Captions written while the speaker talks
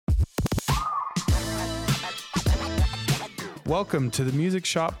Welcome to the Music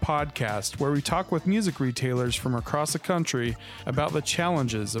Shop Podcast, where we talk with music retailers from across the country about the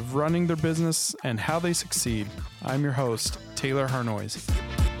challenges of running their business and how they succeed. I'm your host, Taylor Harnois.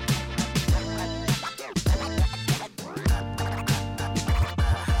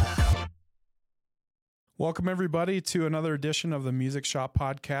 Welcome, everybody, to another edition of the Music Shop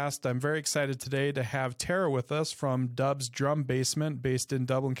Podcast. I'm very excited today to have Tara with us from Dub's Drum Basement, based in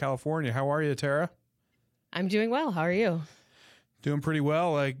Dublin, California. How are you, Tara? I'm doing well. How are you? Doing pretty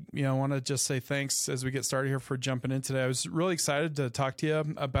well. I want to just say thanks as we get started here for jumping in today. I was really excited to talk to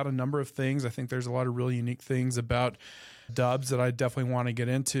you about a number of things. I think there's a lot of really unique things about Dubs that I definitely want to get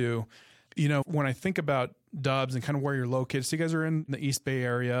into. You know, when I think about Dubs and kind of where you're located, so you guys are in the East Bay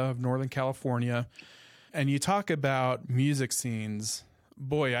area of Northern California, and you talk about music scenes.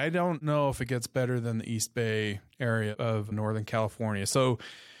 Boy, I don't know if it gets better than the East Bay area of Northern California. So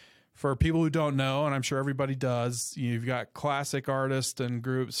for people who don't know, and I'm sure everybody does, you've got classic artists and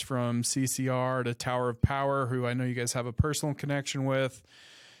groups from CCR to Tower of Power, who I know you guys have a personal connection with.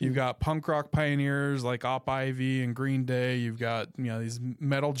 You've got punk rock pioneers like Op Ivy and Green Day. You've got, these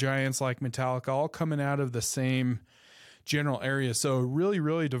metal giants like Metallica, all coming out of the same general area. So really,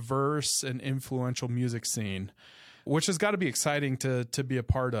 really diverse and influential music scene, which has got to be exciting to be a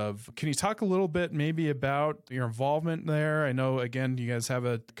part of. Can you talk a little bit maybe about your involvement there? I know, again, you guys have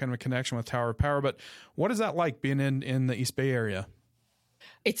a kind of a connection with Tower of Power, but what is that like being in the East Bay area?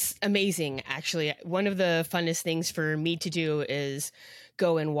 It's amazing, actually. One of the funnest things for me to do is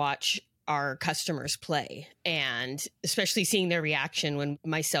go and watch our customers play, and especially seeing their reaction when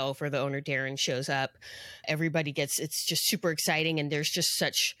myself or the owner Darren shows up. It's just super exciting, and there's just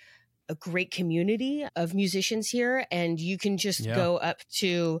such a great community of musicians here, and you can just go up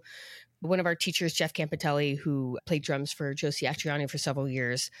to one of our teachers, Jeff Campitelli, who played drums for Joe Satriani for several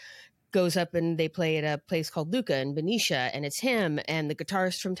years, goes up and they play at a place called Luca in Benicia, and it's him and the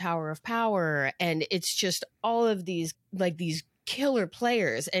guitarist from Tower of Power, and it's just all of these killer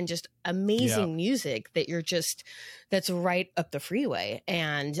players and just amazing music that's right up the freeway.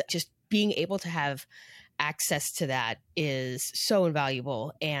 And just being able to have access to that is so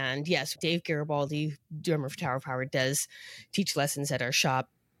invaluable. And yes, Dave Garibaldi, drummer for Tower of Power, does teach lessons at our shop.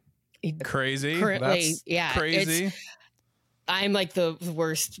 Crazy. Currently, That's crazy. I'm like the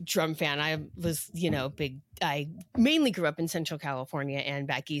worst drum fan. I was, I mainly grew up in Central California and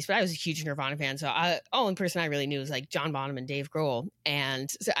back east, but I was a huge Nirvana fan. So only person I really knew was like John Bonham and Dave Grohl. And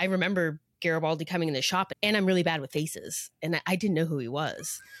so I remember Garibaldi coming in the shop, and I'm really bad with faces, and I didn't know who he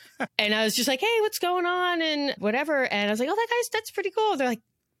was. And I was just like, hey, what's going on? And whatever. And I was like, oh, that's pretty cool. They're like,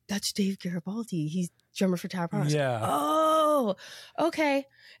 that's Dave Garibaldi. He's drummer for Tower of Power. Yeah. Like, oh, okay.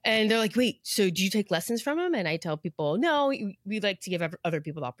 And they're like, wait, so do you take lessons from him? And I tell people, no, we like to give other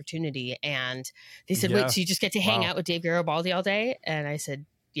people the opportunity. And they said, wait, so you just get to hang out with Dave Garibaldi all day? And I said,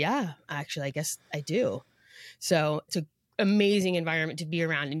 yeah, actually, I guess I do. So it's an amazing environment to be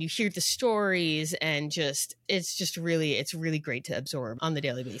around, and you hear the stories, and it's really great to absorb on the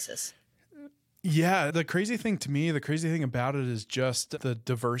daily basis. Yeah, the crazy thing about it is just the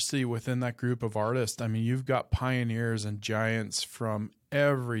diversity within that group of artists. I mean, you've got pioneers and giants from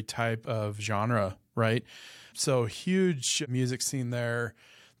every type of genre, right? So huge music scene there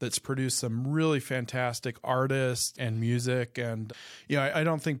that's produced some really fantastic artists and music. And, I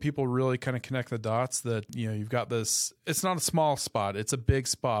don't think people really kind of connect the dots that, you've got this, it's not a small spot, it's a big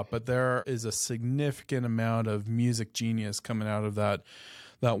spot, but there is a significant amount of music genius coming out of that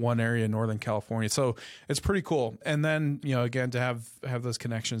one area in Northern California. So it's pretty cool. And then, again, to have those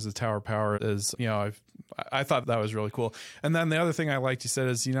connections to Tower Power is, I thought that was really cool. And then the other thing I liked you said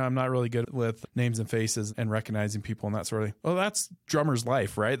is, I'm not really good with names and faces and recognizing people and that sort of thing. Well, that's drummer's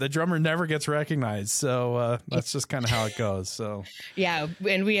life, right? The drummer never gets recognized. So that's just kind of how it goes. So yeah.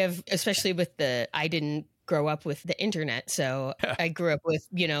 And we have, especially with I didn't grow up with the internet. So I grew up with,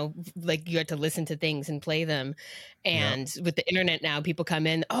 like you had to listen to things and play them. And with the internet now, people come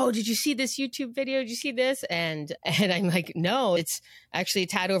in, oh, did you see this YouTube video? Did you see this? And I'm like, no, it's actually a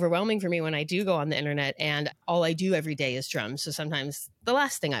tad overwhelming for me when I do go on the internet, and all I do every day is drums. So sometimes the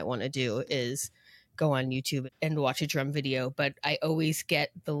last thing I want to do is go on YouTube and watch a drum video, but I always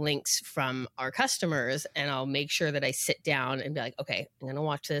get the links from our customers, and I'll make sure that I sit down and be like, okay, I'm going to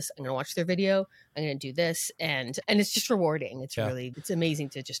watch this. I'm going to watch their video. I'm going to do this. And it's just rewarding. It's it's amazing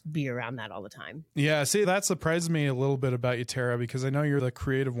to just be around that all the time. Yeah. See, that surprised me a little bit about you, Tara, because I know you're the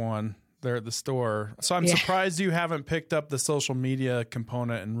creative one there at the store. So I'm surprised you haven't picked up the social media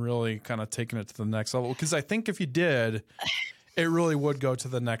component and really kind of taken it to the next level. Because I think if you did, it really would go to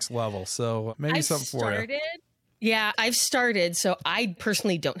the next level. So maybe something for you. Yeah, I've started. So I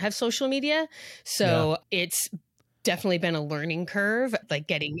personally don't have social media. So it's definitely been a learning curve, like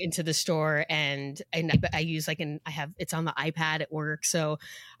getting into the store, and I use it's on the iPad at work. So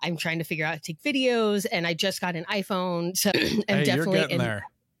I'm trying to figure out how to take videos, and I just got an iPhone. So I'm definitely you're getting there.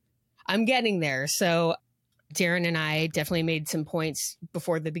 I'm getting there. So Darren and I definitely made some points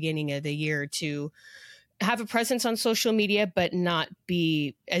before the beginning of the year to have a presence on social media, but not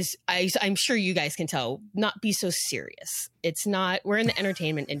be, as I'm sure you guys can tell, not be so serious. It's not, we're in the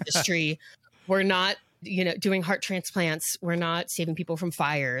entertainment industry. We're not, doing heart transplants. We're not saving people from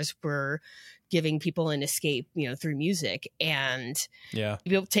fires. We're giving people an escape, through music. And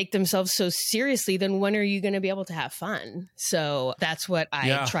people take themselves so seriously, then when are you going to be able to have fun? So that's what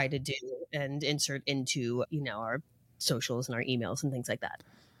I try to do and insert into, our socials and our emails and things like that.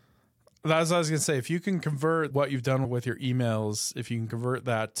 That's what I was going to say. If you can convert what you've done with your emails, if you can convert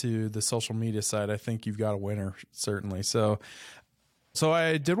that to the social media side, I think you've got a winner, certainly. So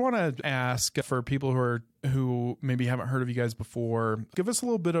I did want to ask for people who maybe haven't heard of you guys before, give us a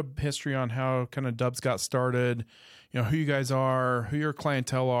little bit of history on how kind of Dubs got started, who you guys are, who your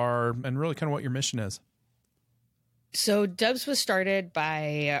clientele are, and really kind of what your mission is. So Dubs was started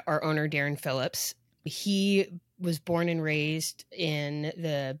by our owner, Darren Phillips. He was born and raised in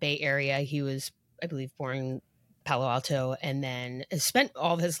the Bay Area. He was, I believe, born in Palo Alto and then spent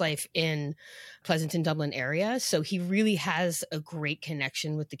all of his life in Pleasanton, Dublin area. So he really has a great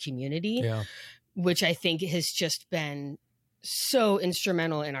connection with the community, which I think has just been so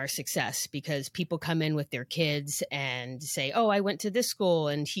instrumental in our success, because people come in with their kids and say, oh, I went to this school.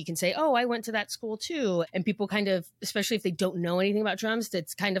 And he can say, oh, I went to that school too. And people kind of, especially if they don't know anything about drums,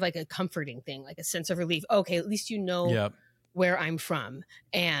 that's kind of like a comforting thing, like a sense of relief. Okay, at least where I'm from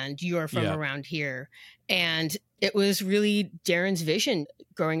and you're from around here. And it was really Darren's vision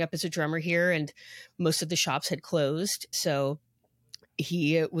growing up as a drummer here, and most of the shops had closed. So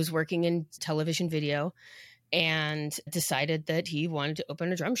he was working in television video and decided that he wanted to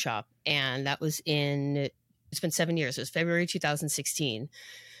open a drum shop. And that was it's been 7 years. It was February 2016.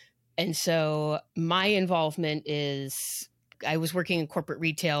 And so my involvement is, I was working in corporate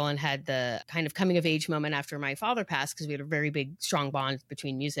retail and had the kind of coming of age moment after my father passed, because we had a very big, strong bond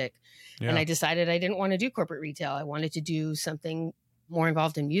between music. Yeah. And I decided I didn't want to do corporate retail. I wanted to do something more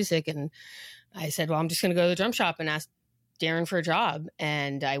involved in music. And I said, well, I'm just going to go to the drum shop and ask Darren for a job.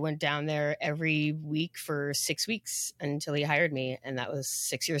 And I went down there every week for 6 weeks until he hired me. And that was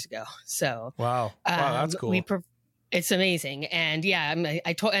 6 years ago. So wow, that's cool. It's amazing. And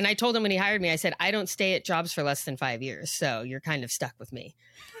I told him when he hired me, I said, I don't stay at jobs for less than 5 years. So you're kind of stuck with me.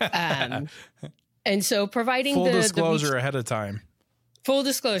 And so providing full disclosure ahead of time. Full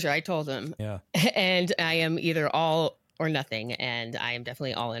disclosure, I told him. Yeah. And I am either all or nothing. And I am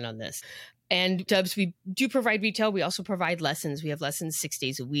definitely all in on this. And Dubs, we do provide retail. We also provide lessons. We have lessons 6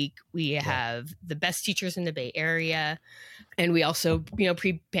 days a week. We have the best teachers in the Bay Area. And we also,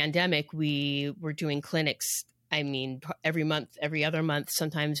 pre-pandemic, we were doing clinics. I mean, every month, every other month,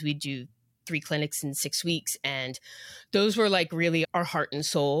 sometimes we do 3 clinics in 6 weeks. And those were like really our heart and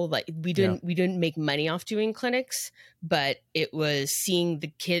soul. Like we didn't make money off doing clinics, but it was seeing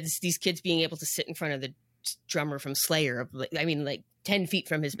these kids being able to sit in front of the drummer from Slayer, like 10 feet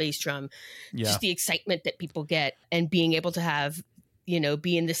from his bass drum, just the excitement that people get, and being able to have,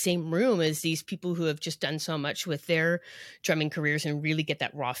 be in the same room as these people who have just done so much with their drumming careers and really get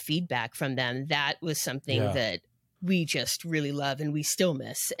that raw feedback from them. That was something that we just really love and we still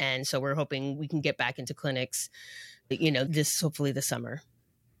miss. And so we're hoping we can get back into clinics, hopefully this summer.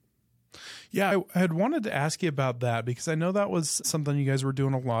 Yeah, I had wanted to ask you about that, because I know that was something you guys were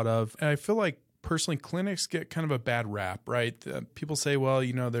doing a lot of. And I feel like personally clinics get kind of a bad rap, right? People say, well,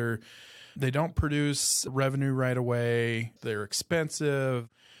 they don't produce revenue right away. They're expensive.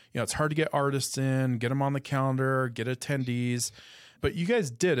 It's hard to get artists in, get them on the calendar, get attendees. But you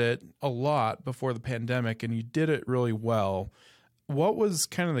guys did it a lot before the pandemic, and you did it really well. What was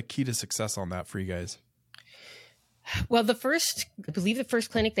kind of the key to success on that for you guys? Well, I believe the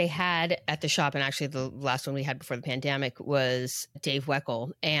first clinic they had at the shop, and actually the last one we had before the pandemic, was Dave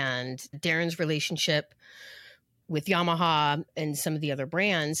Weckl, and Darren's relationship with Yamaha and some of the other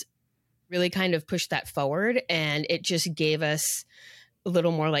brands really kind of pushed that forward. And it just gave us a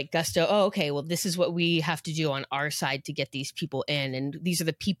little more like gusto. Oh, okay, well, this is what we have to do on our side to get these people in. And these are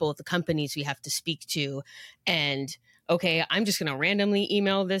the people, the companies we have to speak to. And okay, I'm just going to randomly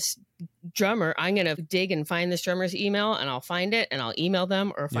email this drummer. I'm going to dig and find this drummer's email, and I'll find it and I'll email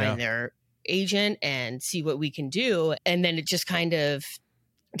them or find their agent and see what we can do. And then it just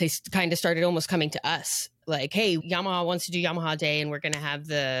they started almost coming to us like, hey, Yamaha wants to do Yamaha Day, and we're going to have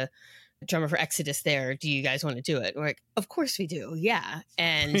the drummer for Exodus there. Do you guys want to do it? We're like, of course we do. Yeah.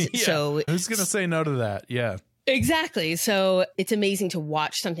 And so who's going to say no to that? Yeah. Exactly. So it's amazing to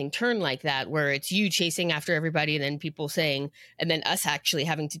watch something turn like that, where it's you chasing after everybody, and then people saying, and then us actually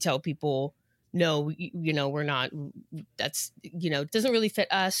having to tell people, no, we're not, that's, it doesn't really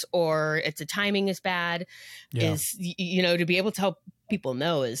fit us, or it's the timing is bad. Yeah. To be able to help people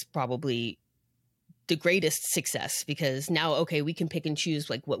know is probably the greatest success, because now, okay, we can pick and choose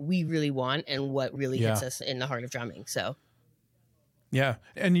like what we really want and what really hits us in the heart of drumming. So. Yeah.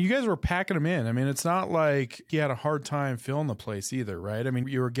 And you guys were packing them in. I mean, it's not like you had a hard time filling the place either, right? I mean,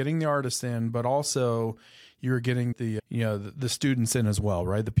 you were getting the artists in, but also you were getting the students in as well,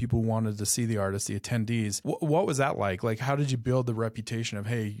 right? The people who wanted to see the artists, the attendees. What was that like? Like, how did you build the reputation of,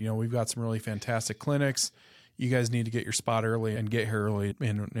 hey, we've got some really fantastic clinics. You guys need to get your spot early and get here early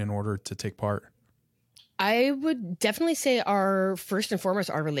in order to take part? I would definitely say first and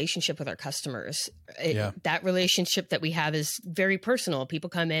foremost, our relationship with our customers. That relationship that we have is very personal. People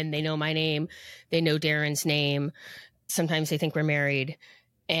come in, they know my name, they know Darren's name. Sometimes they think we're married.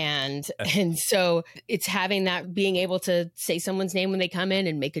 And so it's having that, being able to say someone's name when they come in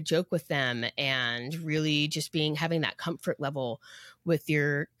and make a joke with them, and really just having that comfort level with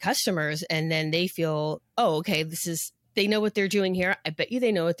your customers. And then they feel, oh, okay, they know what they're doing here. I bet you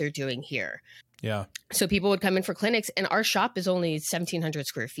they know what they're doing here. Yeah. So people would come in for clinics, and our shop is only 1,700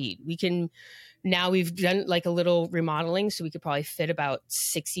 square feet. We've done like a little remodeling, so we could probably fit about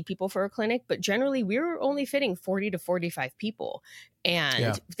 60 people for a clinic, but generally we were only fitting 40 to 45 people.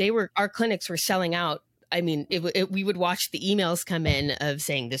 And our clinics were selling out. I mean, we would watch the emails come in of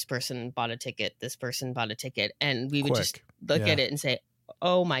saying this person bought a ticket, this person bought a ticket. And we would just look at it and say,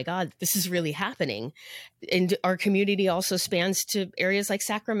 oh my God, this is really happening. And our community also spans to areas like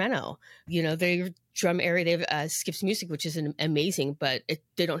Sacramento. Their drum area, they have Skips Music, which is amazing, but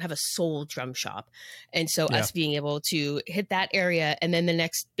they don't have a sole drum shop. And so us being able to hit that area, and then the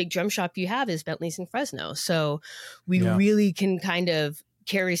next big drum shop you have is Bentley's in Fresno. So we really can kind of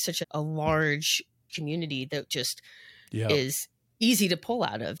carry such a large community that just is easy to pull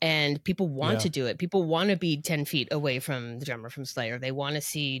out of, and people want to do it. People want to be 10 feet away from the drummer from Slayer. They want to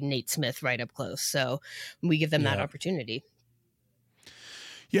see Nate Smith right up close. So we give them that opportunity.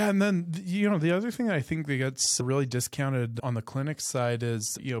 Yeah. And then, the other thing I think that gets really discounted on the clinic side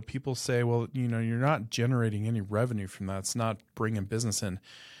is, people say, well, you're not generating any revenue from that. It's not bringing business in.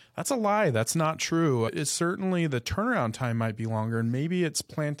 That's a lie. That's not true. It's certainly the turnaround time might be longer, and maybe it's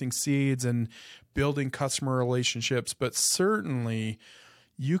planting seeds and building customer relationships, but certainly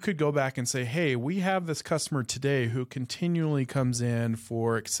you could go back and say, hey, we have this customer today who continually comes in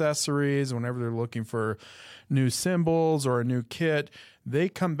for accessories whenever they're looking for new cymbals or a new kit. They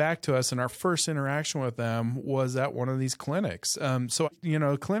come back to us, and our first interaction with them was at one of these clinics. So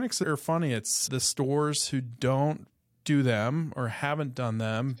clinics are funny. It's the stores who don't do them or haven't done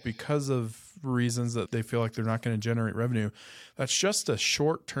them because of reasons that they feel like they're not going to generate revenue. That's just a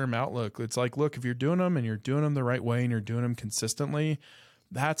short-term outlook. It's like, look, if you're doing them and you're doing them the right way and you're doing them consistently,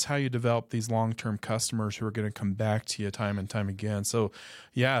 that's how you develop these long-term customers who are going to come back to you time and time again. So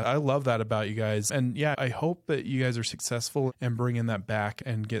yeah, I love that about you guys. And yeah, I hope that you guys are successful in bringing that back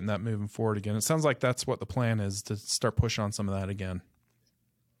and getting that moving forward again. It sounds like that's what the plan is, to start pushing on some of that again.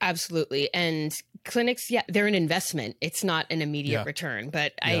 Absolutely. And clinics, they're an investment. It's not an immediate return.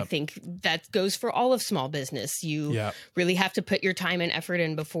 But I think that goes for all of small business. You really have to put your time and effort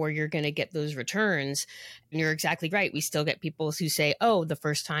in before you're going to get those returns. And you're exactly right. We still get people who say, oh, the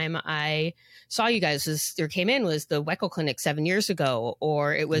first time I saw you guys was the Weckl Clinic 7 years ago,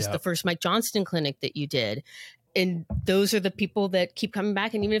 or it was the first Mike Johnston clinic that you did. And those are the people that keep coming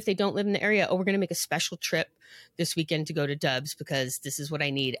back. And even if they don't live in the area, we're going to make a special trip this weekend to go to Dubs because this is what I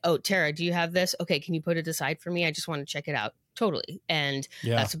need. Oh, Tara, do you have this? Okay, can you put it aside for me? I just want to check it out. Totally. And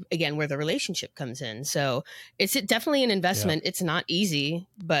that's, again, where the relationship comes in. So it's definitely an investment. It's not easy,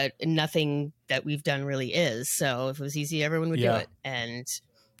 but nothing that we've done really is. So if it was easy, everyone would do it. And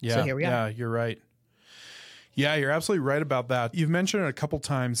so here we are. Yeah, you're right. Yeah, you're absolutely right about that. You've mentioned it a couple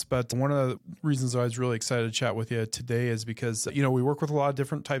times, but one of the reasons I was really excited to chat with you today is because, we work with a lot of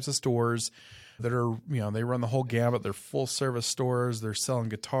different types of stores that are, they run the whole gamut. They're full service stores. They're selling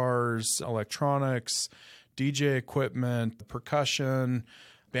guitars, electronics, DJ equipment, percussion,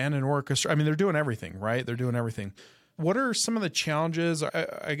 band and orchestra. I mean, they're doing everything, right? They're doing everything. What are some of the challenges,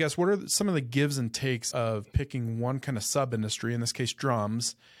 I guess, what are some of the gives and takes of picking one kind of sub-industry, in this case,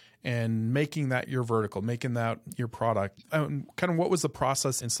 drums, and making that your vertical, making that your product? Kind of what was the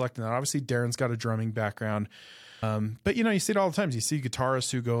process in selecting that? Obviously, Darren's got a drumming background. But, you see it all the time. You see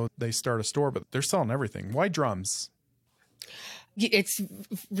guitarists who they start a store, but they're selling everything. Why drums? It's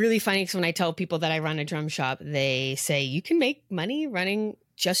really funny because when I tell people that I run a drum shop, they say, you can make money running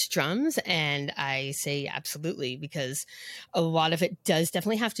just drums. And I say, absolutely, because a lot of it does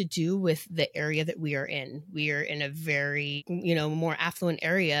definitely have to do with the area that we are in. We are in a very, more affluent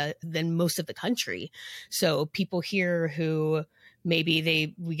area than most of the country. So people here who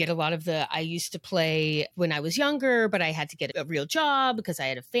maybe we get a lot of I used to play when I was younger, but I had to get a real job because I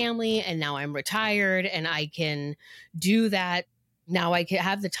had a family, and now I'm retired and I can do that. Now I can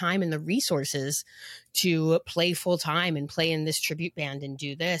have the time and the resources to play full time and play in this tribute band and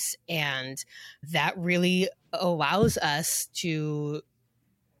do this. And that really allows us to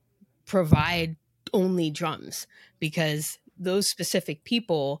provide only drums, because those specific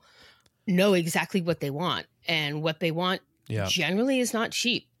people know exactly what they want, and what they want generally is not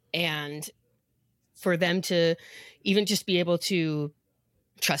cheap. And for them to even just be able to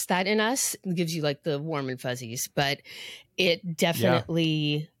trust that in us gives you like the warm and fuzzies. But it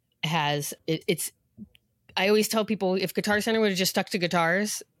definitely has, I always tell people, if Guitar Center would have just stuck to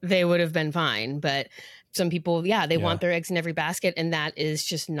guitars, they would have been fine. But some people, they want their eggs in every basket, and that is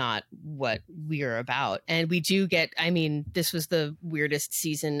just not what we're about. And we do get, this was the weirdest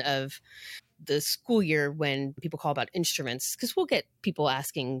season of the school year when people call about instruments, because we'll get people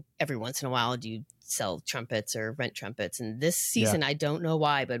asking every once in a while, do you sell trumpets or rent trumpets? And this season, I don't know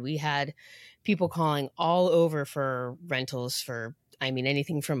why, but we had people calling all over for rentals for,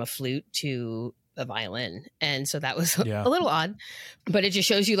 anything from a flute to a violin. And so that was a little odd, but it just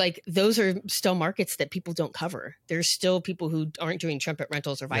shows you like those are still markets that people don't cover. There's still people who aren't doing trumpet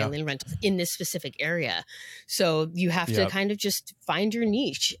rentals or violin rentals in this specific area. So you have to kind of just find your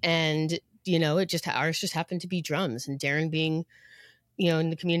niche. And ours just happened to be drums, and Darren being,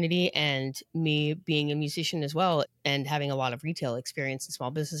 in the community, and me being a musician as well, and having a lot of retail experience and small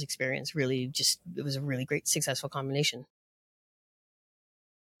business experience, really it was a really great, successful combination.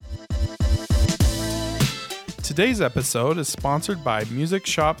 Today's episode is sponsored by Music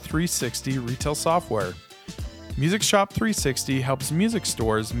Shop 360 Retail Software. Music Shop 360 helps music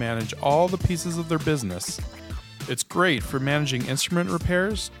stores manage all the pieces of their business. It's great for managing instrument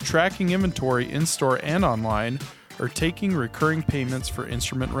repairs, tracking inventory in-store and online, or taking recurring payments for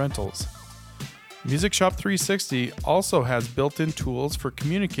instrument rentals. Music Shop 360 also has built-in tools for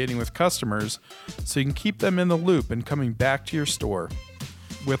communicating with customers so you can keep them in the loop and coming back to your store.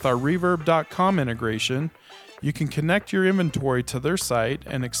 With our Reverb.com integration, you can connect your inventory to their site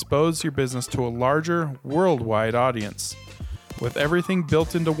and expose your business to a larger, worldwide audience. With everything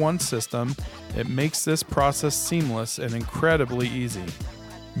built into one system, it makes this process seamless and incredibly easy.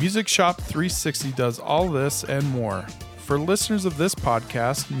 Music Shop 360 does all this and more. For listeners of this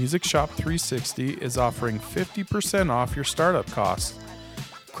podcast, Music Shop 360 is offering 50% off your startup costs.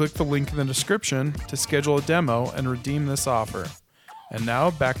 Click the link in the description to schedule a demo and redeem this offer. And now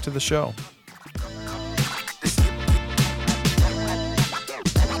back to the show.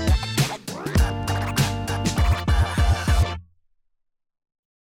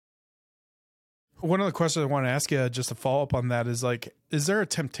 One of the questions I want to ask you, just to follow up on that, is like, is there a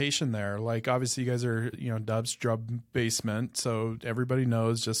temptation there? Like, obviously you guys are, Dub's Drum Basement, so everybody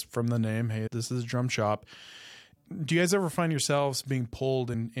knows just from the name, hey, this is a drum shop. Do you guys ever find yourselves being pulled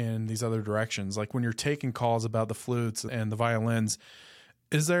in these other directions? Like when you're taking calls about the flutes and the violins,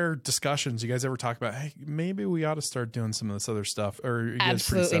 is there discussions? You guys ever talk about, hey, maybe we ought to start doing some of this other stuff? Or are you guys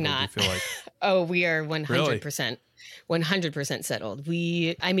Absolutely pretty settled, not. do you feel like? Oh, we are 100%. Really? 100% settled.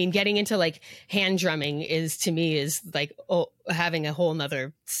 Getting into like hand drumming to me is like having a whole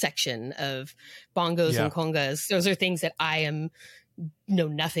nother section of bongos and congas. Those are things that I know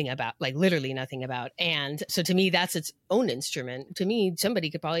nothing about, like literally nothing about. And so to me, that's its own instrument. To me, somebody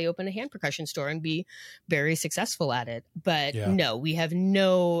could probably open a hand percussion store and be very successful at it. But no, we have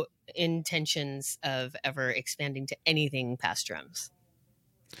no intentions of ever expanding to anything past drums.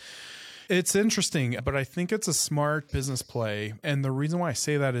 It's interesting, but I think it's a smart business play. And the reason why I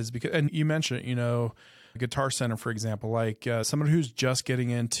say that is because, and you mentioned it, Guitar Center, for example, like someone who's just getting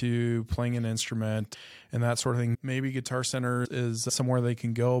into playing an instrument and that sort of thing, maybe Guitar Center is somewhere they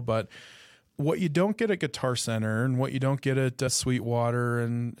can go. But what you don't get at Guitar Center and what you don't get at Sweetwater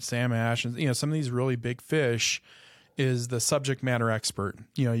and Sam Ash and, some of these really big fish is the subject matter expert.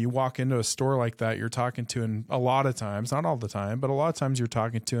 You walk into a store like that, you're talking to, and a lot of times, not all the time, but a lot of times you're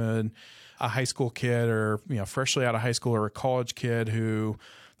talking to a high school kid or, freshly out of high school, or a college kid who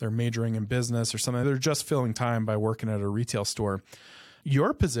they're majoring in business or something. They're just filling time by working at a retail store.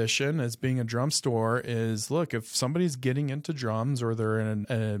 Your position as being a drum store is, look, if somebody's getting into drums or they're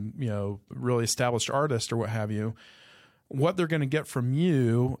a really established artist or what have you, what they're going to get from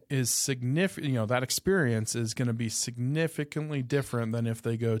you is significant. That experience is going to be significantly different than if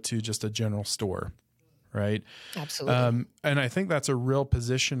they go to just a general store. Right. Absolutely. And I think that's a real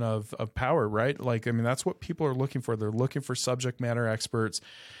position of power, right? That's what people are looking for. They're looking for subject matter experts.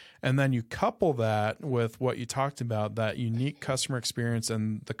 And then you couple that with what you talked about, that unique customer experience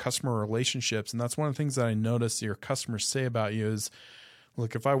and the customer relationships. And that's one of the things that I notice your customers say about you is,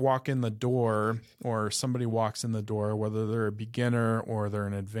 look, if I walk in the door or somebody walks in the door, whether they're a beginner or they're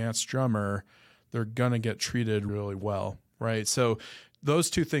an advanced drummer, they're going to get treated really well. Right. So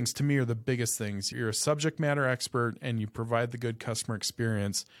those two things to me are the biggest things. You're a subject matter expert and you provide the good customer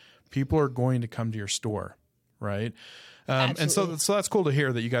experience. People are going to come to your store. Right. And so that's cool to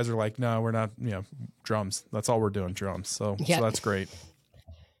hear that you guys are like, no, we're not, drums. That's all we're doing, drums. So that's great.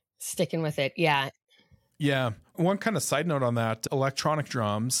 Sticking with it. Yeah. Yeah. One kind of side note on that, electronic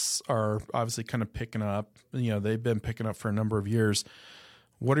drums are obviously kind of picking up. They've been picking up for a number of years.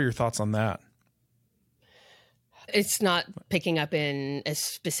 What are your thoughts on that? It's not picking up in as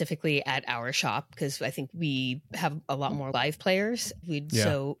specifically at our shop because I think we have a lot more live players.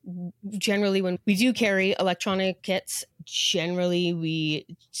 So generally when we do carry electronic kits, generally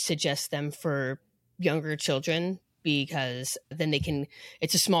we suggest them for younger children because then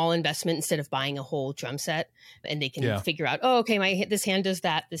it's a small investment instead of buying a whole drum set, and they can figure out, this hand does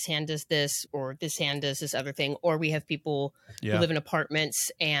that, this hand does this, or this hand does this other thing. Or we have people who live in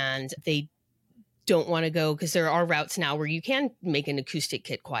apartments and they don't want to go, because there are routes now where you can make an acoustic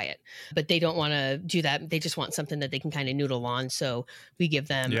kit quiet, but they don't want to do that. They just want something that they can kind of noodle on. So we give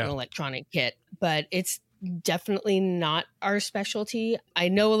them an electronic kit, but it's definitely not our specialty. I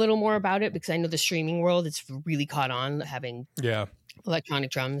know a little more about it because I know the streaming world, it's really caught on having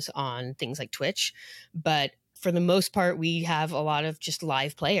electronic drums on things like Twitch. But for the most part, we have a lot of just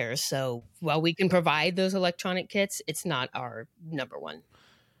live players. So while we can provide those electronic kits, it's not our number one.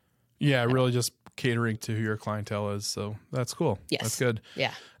 Yeah, really just catering to who your clientele is. So that's cool. Yes. That's good.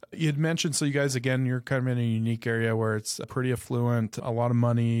 Yeah. You'd mentioned, so you guys, again, you're kind of in a unique area where it's pretty affluent, a lot of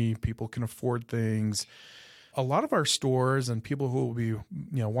money, people can afford things. A lot of our stores and people who will be,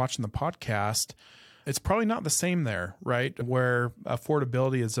 watching the podcast, it's probably not the same there, right? Where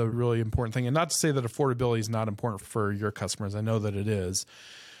affordability is a really important thing. And not to say that affordability is not important for your customers. I know that it is.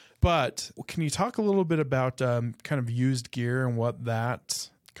 But can you talk a little bit about kind of used gear and what that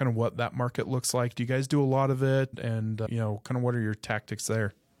market looks like? Do you guys do a lot of it? And, kind of what are your tactics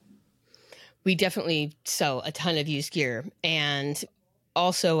there? We definitely sell a ton of used gear. And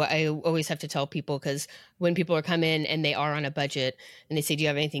also, I always have to tell people, because when people are come in and they are on a budget and they say, do you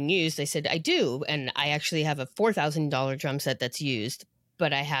have anything used? I said, I do. And I actually have a $4,000 drum set that's used,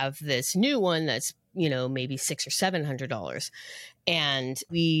 but I have this new one that's, maybe $600 or $700. And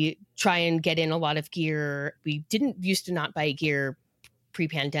we try and get in a lot of gear. We didn't used to not buy gear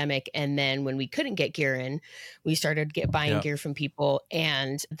pre-pandemic, and then when we couldn't get gear in, we started buying gear from people.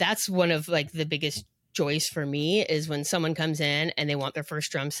 And that's one of the biggest joys for me, is when someone comes in and they want their first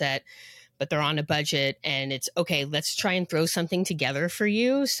drum set, but they're on a budget, and it's okay, let's try and throw something together for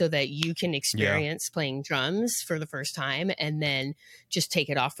you so that you can experience playing drums for the first time, and then just take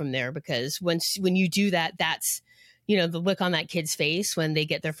it off from there. Because when you do that, that's the look on that kid's face when they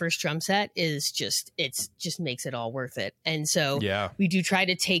get their first drum set is just makes it all worth it. And so we do try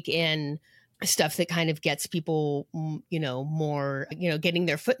to take in stuff that kind of gets people, more, getting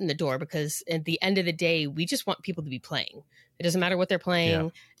their foot in the door, because at the end of the day, we just want people to be playing. It doesn't matter what they're playing. Yeah.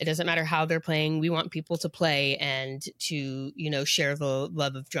 It doesn't matter how they're playing. We want people to play and to, share the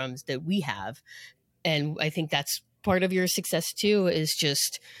love of drums that we have. And I think that's part of your success too, is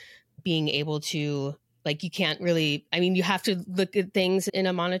just being able to, you can't really, you have to look at things in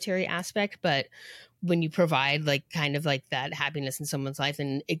a monetary aspect, but when you provide that happiness in someone's life,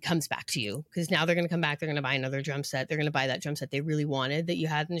 and it comes back to you, because now they're going to come back, they're going to buy another drum set. They're going to buy that drum set they really wanted that you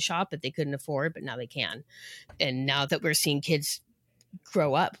had in the shop, but they couldn't afford, but now they can. And now that we're seeing kids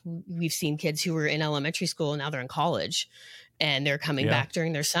grow up, we've seen kids who were in elementary school, now they're in college, and they're coming back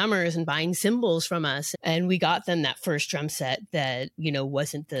during their summers and buying cymbals from us. And we got them that first drum set that,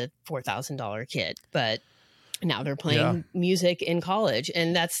 wasn't the $4,000 kit, but now they're playing music in college.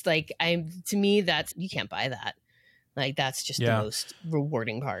 And that's to me, that's, you can't buy that. That's just the most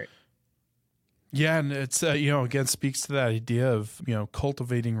rewarding part. Yeah. And it's, again, speaks to that idea of,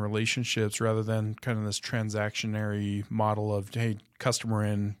 cultivating relationships rather than kind of this transactionary model of, hey, customer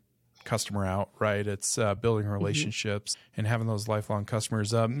in, customer out, right? It's building relationships and having those lifelong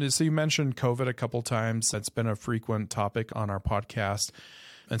customers. So you mentioned COVID a couple times. That's been a frequent topic on our podcast.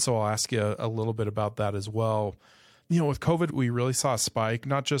 And so I'll ask you a little bit about that as well. With COVID, we really saw a spike,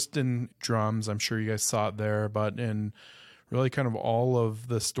 not just in drums. I'm sure you guys saw it there, but in really kind of all of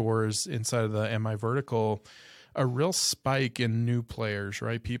the stores inside of the MI vertical, a real spike in new players,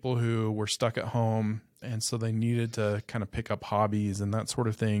 right? People who were stuck at home, and so they needed to kind of pick up hobbies and that sort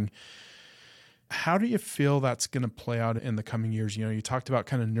of thing. How do you feel that's going to play out in the coming years? You know, you talked about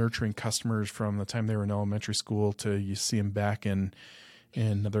kind of nurturing customers from the time they were in elementary school to you see them back in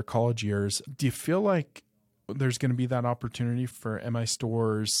their college years. Do you feel like there's going to be that opportunity for MI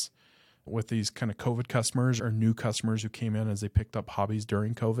stores with these kind of COVID customers or new customers who came in as they picked up hobbies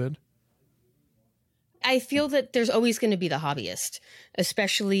during COVID? I feel that there's always going to be the hobbyist,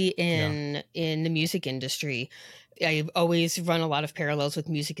 especially in the music industry. I've always run a lot of parallels with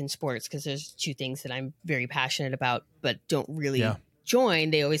music and sports because there's two things that I'm very passionate about, but don't really join.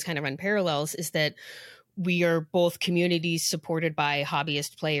 They always kind of run parallels, is that we are both communities supported by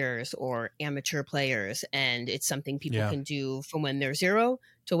hobbyist players or amateur players. And it's something people can do from when they're 0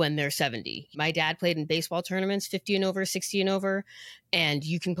 to when they're 70. My dad played in baseball tournaments, 50 and over, 60 and over, and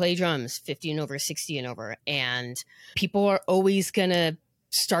you can play drums 50 and over, 60 and over. And people are always going to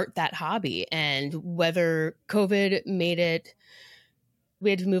start that hobby. And whether COVID made it, we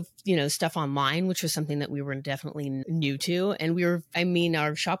had to move, stuff online, which was something that we were definitely new to. And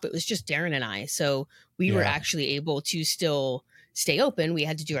our shop, it was just Darren and I. So we were actually able to still stay open. We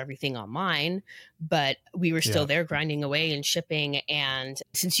had to do everything online, but we were still there grinding away and shipping. And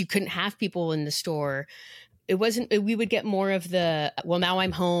since you couldn't have people in the store, we would get more of the, well, now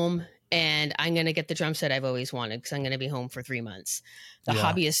I'm home and I'm going to get the drum set I've always wanted because I'm going to be home for 3 months. The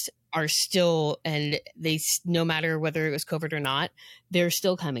hobbyists are still, and they, no matter whether it was COVID or not, they're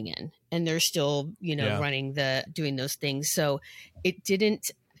still coming in and they're still, doing those things. So it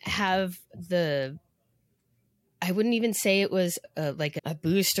didn't have I wouldn't even say it was like a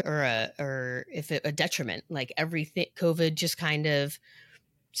boost or a detriment. Like everything, COVID just kind of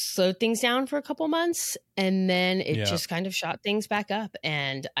slowed things down for a couple months, and then it just kind of shot things back up.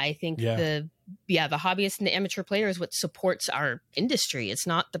 And I think the hobbyists and the amateur players, what supports our industry, it's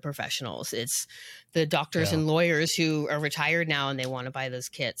not the professionals, it's the doctors and lawyers who are retired now and they want to buy those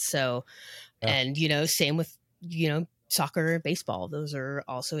kits. So, and same with soccer, baseball, those are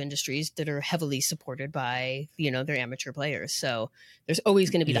also industries that are heavily supported by their amateur players. So there's always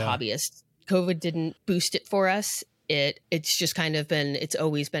going to be the hobbyists. COVID didn't boost it for us. It's just kind of it's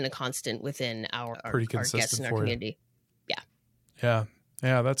always been a constant within our guests in our community. Yeah.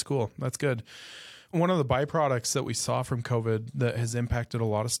 That's cool. That's good. One of the byproducts that we saw from COVID that has impacted a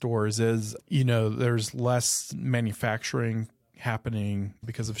lot of stores is, there's less manufacturing happening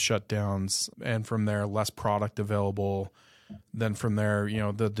because of shutdowns, and from there, less product available. Then from there,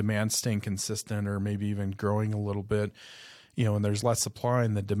 the demand staying consistent or maybe even growing a little bit, and there's less supply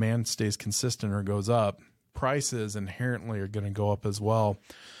and the demand stays consistent or goes up. Prices inherently are going to go up as well.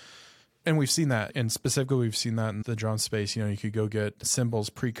 And we've seen that, and specifically we've seen that in the drum space. You could go get cymbals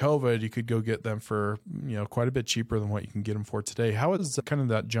pre-COVID, you could go get them for, quite a bit cheaper than what you can get them for today. How has kind of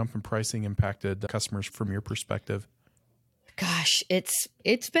that jump in pricing impacted customers from your perspective? Gosh,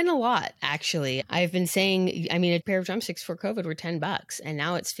 it's been a lot, actually. I've been saying, a pair of drumsticks for COVID were $10 and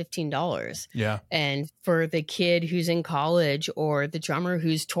now it's $15. Yeah. And for the kid who's in college or the drummer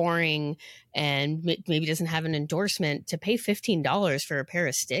who's touring and maybe doesn't have an endorsement, to pay $15 for a pair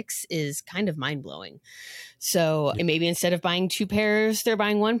of sticks is kind of mind blowing. So maybe instead of buying 2 pairs, they're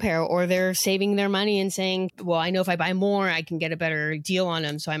buying 1 pair, or they're saving their money and saying, well, I know if I buy more, I can get a better deal on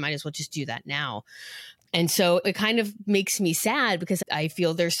them. So I might as well just do that now. And so it kind of makes me sad because I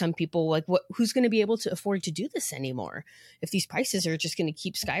feel there's some people like, who's going to be able to afford to do this anymore? If these prices are just going to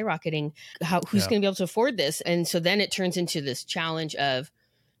keep skyrocketing, who's going to be able to afford this? And so then it turns into this challenge of,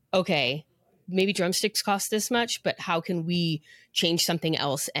 okay, maybe drumsticks cost this much, but how can we change something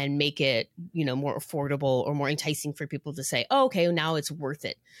else and make it, more affordable or more enticing for people to say, oh, okay, now it's worth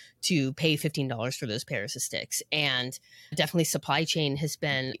it to pay $15 for those pairs of sticks. And definitely supply chain has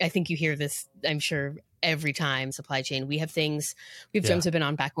been, I think you hear this, I'm sure, every time. Supply chain, we have drums that have been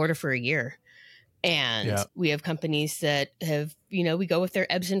on back order for a year. And we have companies that have, we go with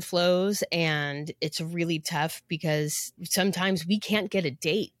their ebbs and flows, and it's really tough because sometimes we can't get a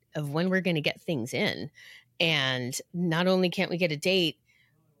date of when we're going to get things in. And not only can't we get a date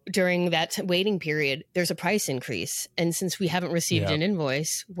during that waiting period, there's a price increase. And since we haven't received an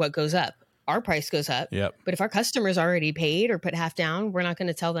invoice, what goes up? Our price goes up. But if our customer's already paid or put half down, we're not going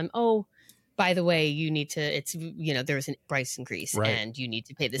to tell them, oh, by the way, you need to, there's a price increase and you need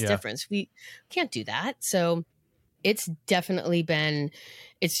to pay this difference. We can't do that. So it's definitely been,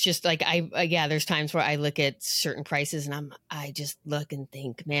 it's just like, there's times where I look at certain prices and I just look and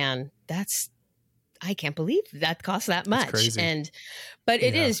think, man, I can't believe that costs that much. Crazy. But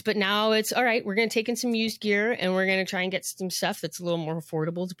it is. But now it's all right. We're going to take in some used gear and we're going to try and get some stuff that's a little more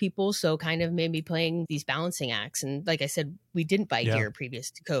affordable to people. So kind of maybe playing these balancing acts. And like I said, we didn't buy gear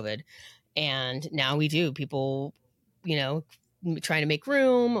previous to COVID. And now we do. People, trying to make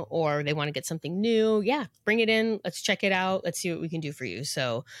room or they want to get something new. Yeah, bring it in. Let's check it out. Let's see what we can do for you.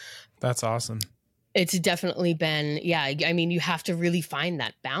 So that's awesome. It's definitely been, I mean, you have to really find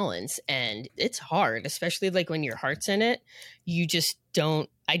that balance and it's hard, especially like when your heart's in it. You just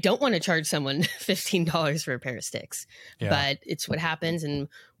I don't want to charge someone $15 for a pair of sticks, but it's what happens. And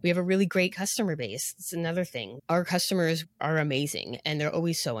we have a really great customer base. It's another thing. Our customers are amazing and they're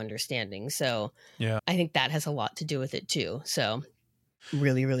always so understanding. So I think that has a lot to do with it too. So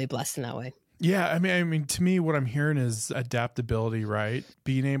really, really blessed in that way. Yeah. I mean, to me, what I'm hearing is adaptability, right?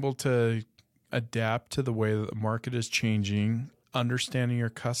 Being able to adapt to the way that the market is changing, understanding your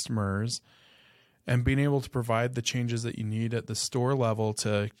customers, and being able to provide the changes that you need at the store level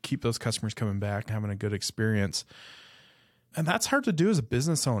to keep those customers coming back and having a good experience. And that's hard to do as a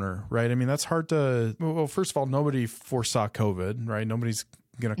business owner, right? I mean, that's hard to, well, first of all, nobody foresaw COVID, right? Nobody's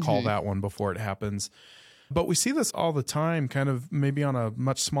going to call that one before it happens. But we see this all the time, kind of maybe on a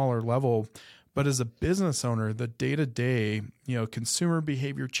much smaller level. But as a business owner, the day-to-day, consumer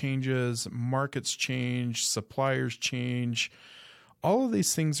behavior changes, markets change, suppliers change. All of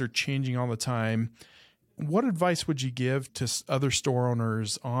these things are changing all the time. What advice would you give to other store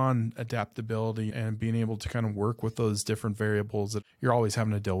owners on adaptability and being able to kind of work with those different variables that you're always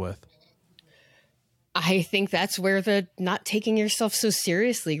having to deal with? I think that's where the not taking yourself so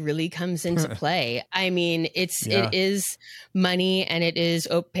seriously really comes into play. I mean, it is money and it is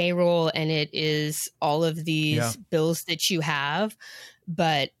payroll and it is all of these bills that you have.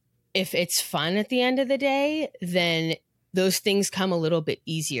 But if it's fun at the end of the day, then those things come a little bit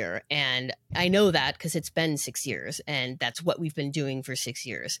easier. And I know that because it's been 6 years and that's what we've been doing for 6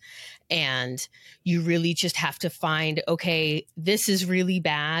 years. And you really just have to find, okay, this is really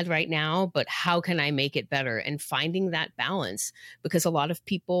bad right now, but how can I make it better? And finding that balance, because a lot of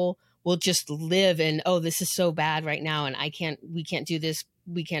people will just live in, oh, this is so bad right now. And we can't do this.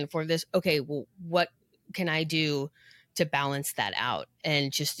 We can't afford this. Okay, well, what can I do to balance that out?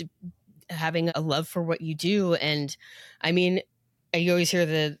 And just having a love for what you do. And I mean, you always hear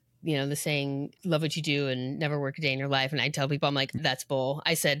the saying, love what you do and never work a day in your life. And I tell people, I'm like, that's bull.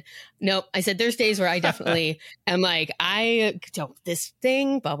 I said, nope. I said, there's days where I definitely am like, I don't this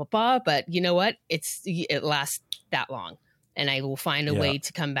thing, blah, blah, blah. But you know what? It lasts that long and I will find a way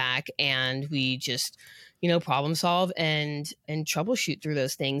to come back and we just, problem solve and troubleshoot through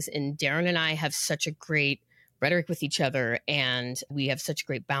those things. And Darren and I have such a great rhetoric with each other and we have such a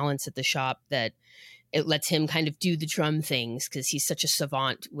great balance at the shop that it lets him kind of do the drum things because he's such a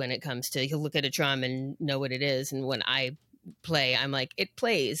savant when it comes to, he'll look at a drum and know what it is. And when I play, I'm like, it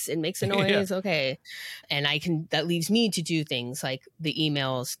plays, it makes a noise. Okay. And that leaves me to do things like the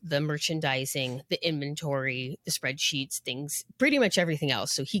emails, the merchandising, the inventory, the spreadsheets, things, pretty much everything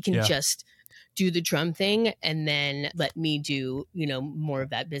else. So he can just do the drum thing and then let me do, more of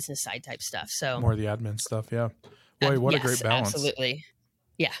that business side type stuff. So more of the admin stuff. Yeah. Boy, what a great balance. Absolutely.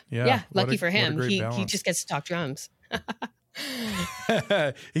 Yeah. Lucky for him. He just gets to talk drums.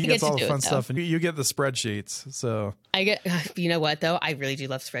 he gets all the fun stuff and you get the spreadsheets. So I get, you know what though? I really do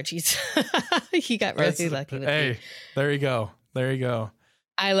love spreadsheets. He got really lucky with me. There you go.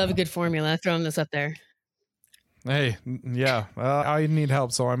 I love a good formula. Throwing this up there. Hey, yeah, I need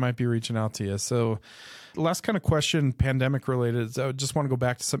help, so I might be reaching out to you. So last kind of question, pandemic related. I just want to go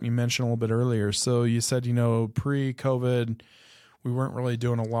back to something you mentioned a little bit earlier. So you said, pre-COVID, we weren't really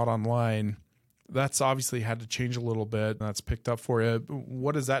doing a lot online. That's obviously had to change a little bit. That's picked up for you.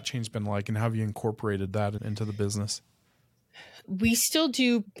 What has that change been like and how have you incorporated that into the business? We still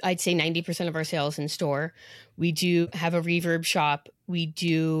do, I'd say 90% of our sales in store. We do have a Reverb shop. We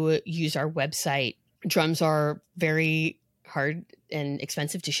do use our website. Drums are very hard and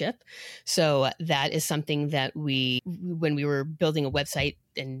expensive to ship. So that is something that when we were building a website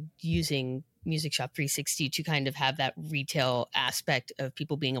and using Music Shop 360 to kind of have that retail aspect of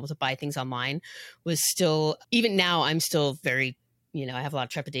people being able to buy things online was still, even now, I'm still very, I have a lot of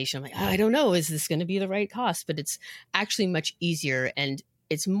trepidation. I'm like, I don't know, is this going to be the right cost? But it's actually much easier. And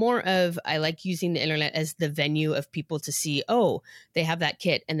it's more of, I like using the internet as the venue of people to see, oh, they have that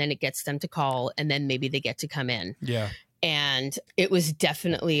kit, and then it gets them to call, and then maybe they get to come in. Yeah. And it was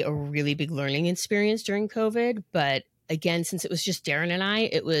definitely a really big learning experience during COVID. But again, since it was just Darren and I,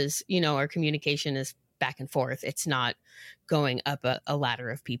 it was, our communication is back and forth. It's not going up a ladder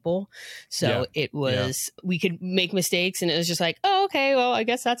of people. So it was, we could make mistakes and it was just like, oh, okay, well, I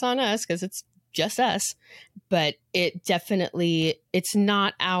guess that's on us because it's just us, but it definitely, it's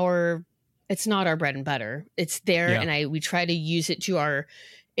not our bread and butter. It's there. Yeah. And we try to use it to our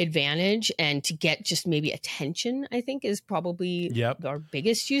advantage and to get just maybe attention, I think is probably our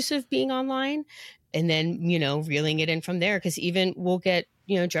biggest use of being online. And then, reeling it in from there. Cause even we'll get,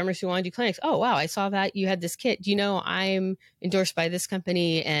 drummers who want to do clinics. Oh, wow. I saw that you had this kit. I'm endorsed by this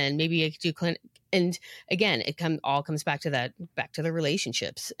company and maybe I could do clinic. And again, it all comes back to the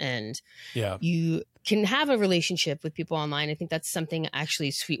relationships, and you can have a relationship with people online. I think that's something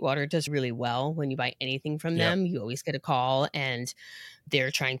actually Sweetwater does really well. When you buy anything from them, you always get a call, and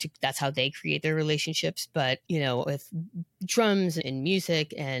that's how they create their relationships. But, with drums and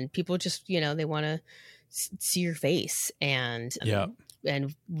music, and people just, they want to see your face, and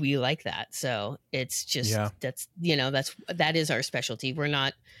we like that. So it's just, that is our specialty. We're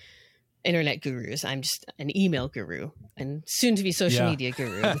not internet gurus. I'm just an email guru and soon to be social media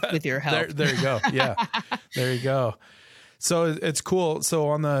guru with your help. There you go. Yeah. There you go. So it's cool. So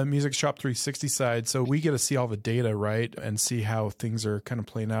on the Music Shop 360 side, so we get to see all the data, right? And see how things are kind of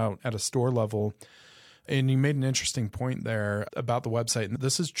playing out at a store level. And you made an interesting point there about the website. And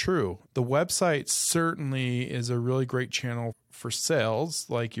this is true. The website certainly is a really great channel for sales.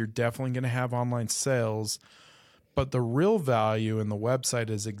 Like, you're definitely going to have online sales. But the real value in the website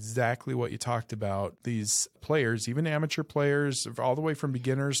is exactly what you talked about. These players, even amateur players, all the way from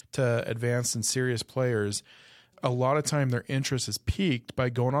beginners to advanced and serious players, a lot of time their interest is piqued by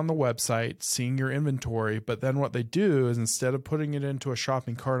going on the website, seeing your inventory. But then what they do is, instead of putting it into a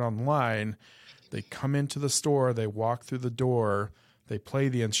shopping cart online, they come into the store, they walk through the door, they play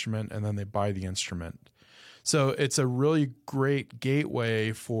the instrument, and then they buy the instrument. So it's a really great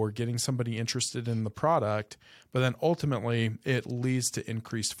gateway for getting somebody interested in the product, but then ultimately it leads to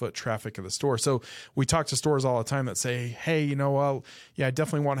increased foot traffic at the store. So we talk to stores all the time that say, hey, I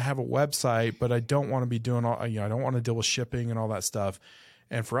definitely want to have a website, but I don't want to be doing I don't want to deal with shipping and all that stuff.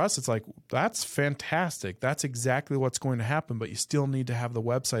 And for us, it's like, that's fantastic. That's exactly what's going to happen, but you still need to have the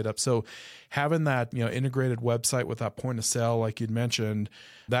website up. So having that, integrated website with that point of sale, like you'd mentioned,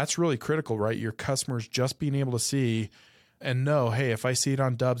 that's really critical, right? Your customers just being able to see and know, hey, if I see it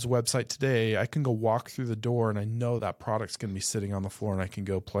on Dub's website today, I can go walk through the door and I know that product's going to be sitting on the floor and I can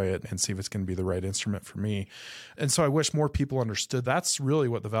go play it and see if it's going to be the right instrument for me. And so I wish more people understood that's really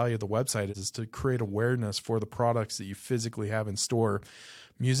what the value of the website is to create awareness for the products that you physically have in store.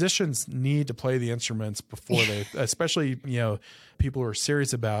 Musicians need to play the instruments before they, especially, people who are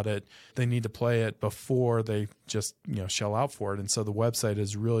serious about it, they need to play it before they just, shell out for it. And so the website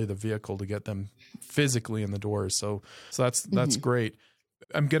is really the vehicle to get them physically in the doors. So that's great.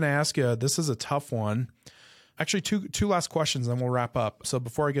 I'm going to ask you, this is a tough one. Actually, two last questions, then we'll wrap up. So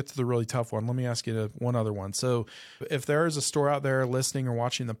before I get to the really tough one, let me ask you one other one. So if there is a store out there listening or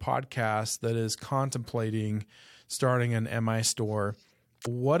watching the podcast that is contemplating starting an MI store,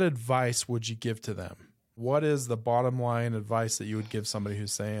 what advice would you give to them? What is the bottom line advice that you would give somebody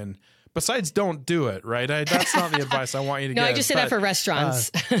who's saying, besides don't do it, right? That's not the advice I want you to give. No, I just say that for restaurants.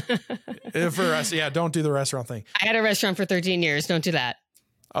 For us, don't do the restaurant thing. I had a restaurant for 13 years. Don't do that.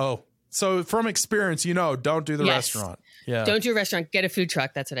 Oh, so from experience, don't do the restaurant. Yeah. Don't do a restaurant. Get a food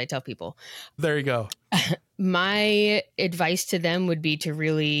truck. That's what I tell people. There you go. My advice to them would be to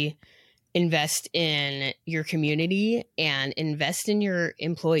really invest in your community and invest in your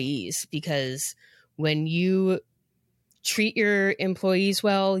employees, because when you treat your employees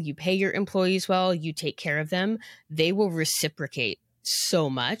well, you pay your employees well, you take care of them, they will reciprocate so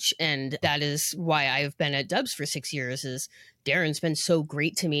much. And that is why I've been at Dubs for 6 years, is Darren's been so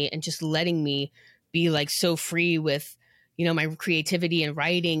great to me and just letting me be like so free with, my creativity and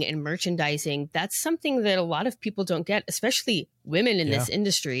writing and merchandising. That's something that a lot of people don't get, especially women in this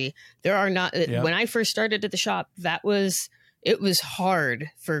industry. There are not, when I first started at the shop, it was hard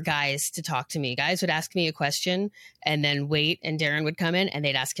for guys to talk to me. Guys would ask me a question and then wait, and Darren would come in and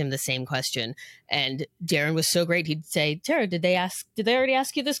they'd ask him the same question. And Darren was so great. He'd say, Tara, did they already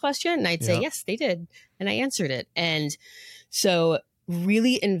ask you this question? And I'd say, yes, they did. And I answered it. And so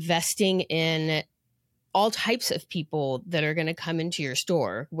really investing in all types of people that are going to come into your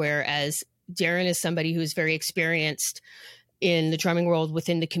store. Whereas Darren is somebody who's very experienced in the drumming world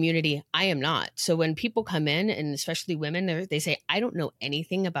within the community. I am not. So when people come in, and especially women, they say, I don't know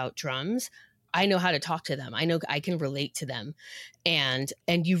anything about drums. I know how to talk to them. I know I can relate to them. And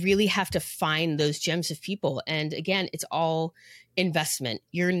you really have to find those gems of people. And again, it's all investment.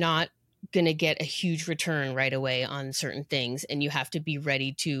 You're not going to get a huge return right away on certain things. And you have to be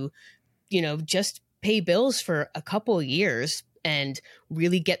ready to, just pay bills for a couple of years and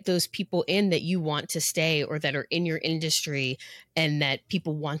really get those people in that you want to stay or that are in your industry and that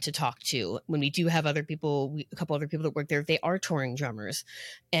people want to talk to. When we do have other people, a couple other people that work there, they are touring drummers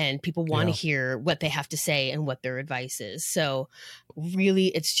and people want to hear what they have to say and what their advice is. So really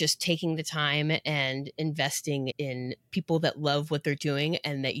it's just taking the time and investing in people that love what they're doing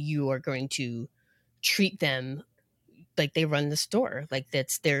and that you are going to treat them like they run the store, like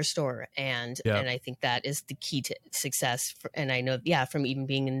that's their store. And I think that is the key to success. And I know, from even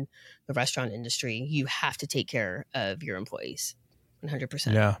being in the restaurant industry, you have to take care of your employees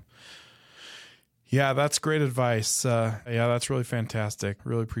 100%. Yeah, that's great advice. That's really fantastic.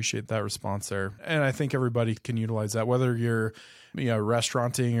 Really appreciate that response there. And I think everybody can utilize that, whether you're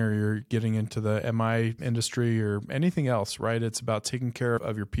restauranting or you're getting into the MI industry or anything else, right? It's about taking care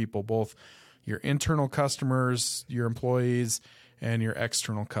of your people, both your internal customers, your employees, and your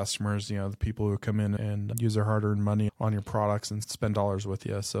external customers, the people who come in and use their hard-earned money on your products and spend dollars with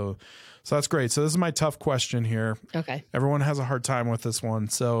you. So that's great. So this is my tough question here. Okay. Everyone has a hard time with this one.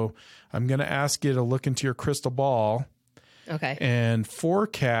 So I'm going to ask you to look into your crystal ball. Okay. And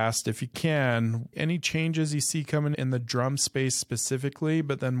forecast, if you can, any changes you see coming in the drum space specifically,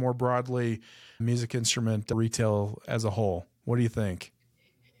 but then more broadly, music instrument retail as a whole. What do you think?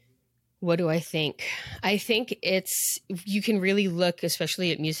 What do I think? I think you can really look,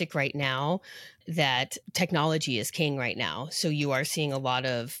 especially at music right now, that technology is king right now. So you are seeing a lot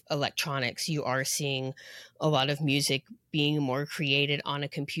of electronics. You are seeing a lot of music being more created on a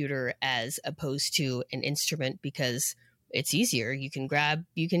computer as opposed to an instrument because it's easier. You can download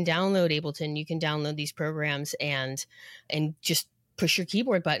Ableton, you can download these programs and just push your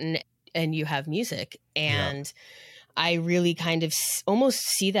keyboard button and you have music. And I really kind of almost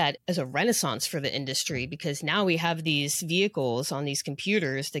see that as a renaissance for the industry because now we have these vehicles on these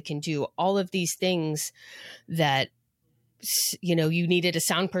computers that can do all of these things that, you needed a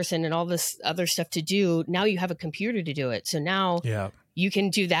sound person and all this other stuff to do. Now you have a computer to do it. So now you can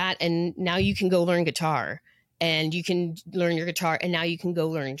do that. And now you can go learn guitar and you can learn your guitar and now you can go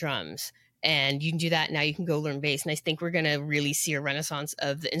learn drums. And you can do that. Now you can go learn bass. And I think we're going to really see a renaissance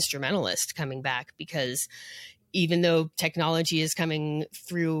of the instrumentalist coming back because even though technology is coming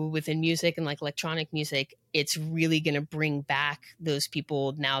through within music and like electronic music, it's really going to bring back those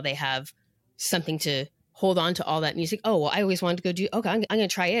people. Now they have something to hold on to all that music. Oh, well, I always wanted to go do, okay, I'm going to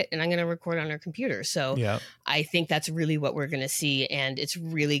try it and I'm going to record on our computer. So I think that's really what we're going to see. And it's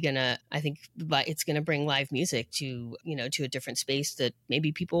really going to, I think it's going to bring live music to, to a different space that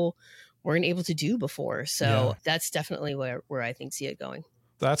maybe people weren't able to do before. So that's definitely where I think see it going.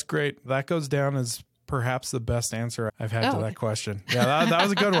 That's great. That goes down as perhaps the best answer I've had to that question. Yeah, that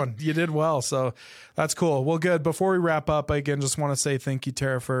was a good one. You did well. So that's cool. Well, good. Before we wrap up, I again just want to say thank you,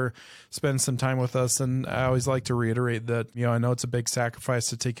 Tara, for spending some time with us. And I always like to reiterate that, I know it's a big sacrifice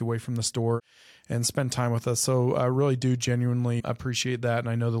to take you away from the store and spend time with us. So I really do genuinely appreciate that. And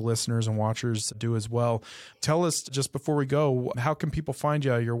I know the listeners and watchers do as well. Tell us just before we go, how can people find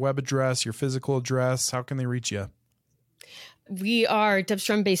you? Your web address, your physical address, how can they reach you? We are Dubs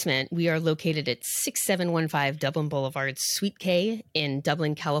Drum Basement. We are located at 6715 Dublin Boulevard, Suite K in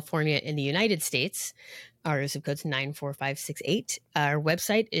Dublin, California in the United States. Our zip code's 94568. Our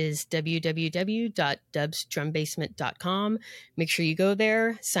website is www.dubsdrumbasement.com. Make sure you go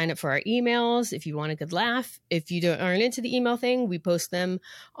there, sign up for our emails if you want a good laugh. If you aren't into the email thing, we post them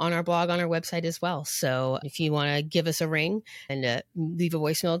on our blog, on our website as well. So if you want to give us a ring and leave a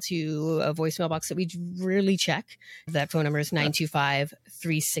voicemail to a voicemail box that we rarely check, that phone number is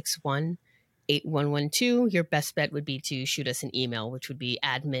 925-361-8112. Your best bet would be to shoot us an email, which would be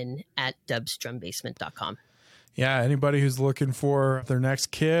admin@dubsdrumbasement.com. Yeah, anybody who's looking for their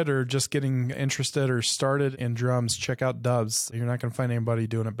next kit or just getting interested or started in drums, check out Dubs. You're not going to find anybody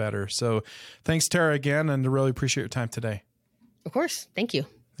doing it better. So thanks, Tara, again, and I really appreciate your time today. Of course. Thank you.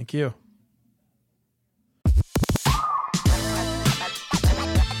 Thank you.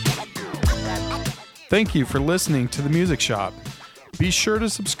 Thank you for listening to The Music Shop. Be sure to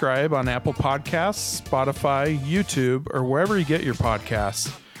subscribe on Apple Podcasts, Spotify, YouTube, or wherever you get your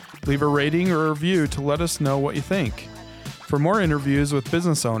podcasts. Leave a rating or a review to let us know what you think. For more interviews with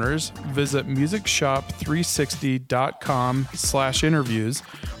business owners, visit musicshop360.com/interviews,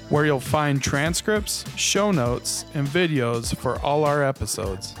 where you'll find transcripts, show notes, and videos for all our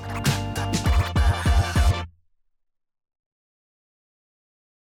episodes.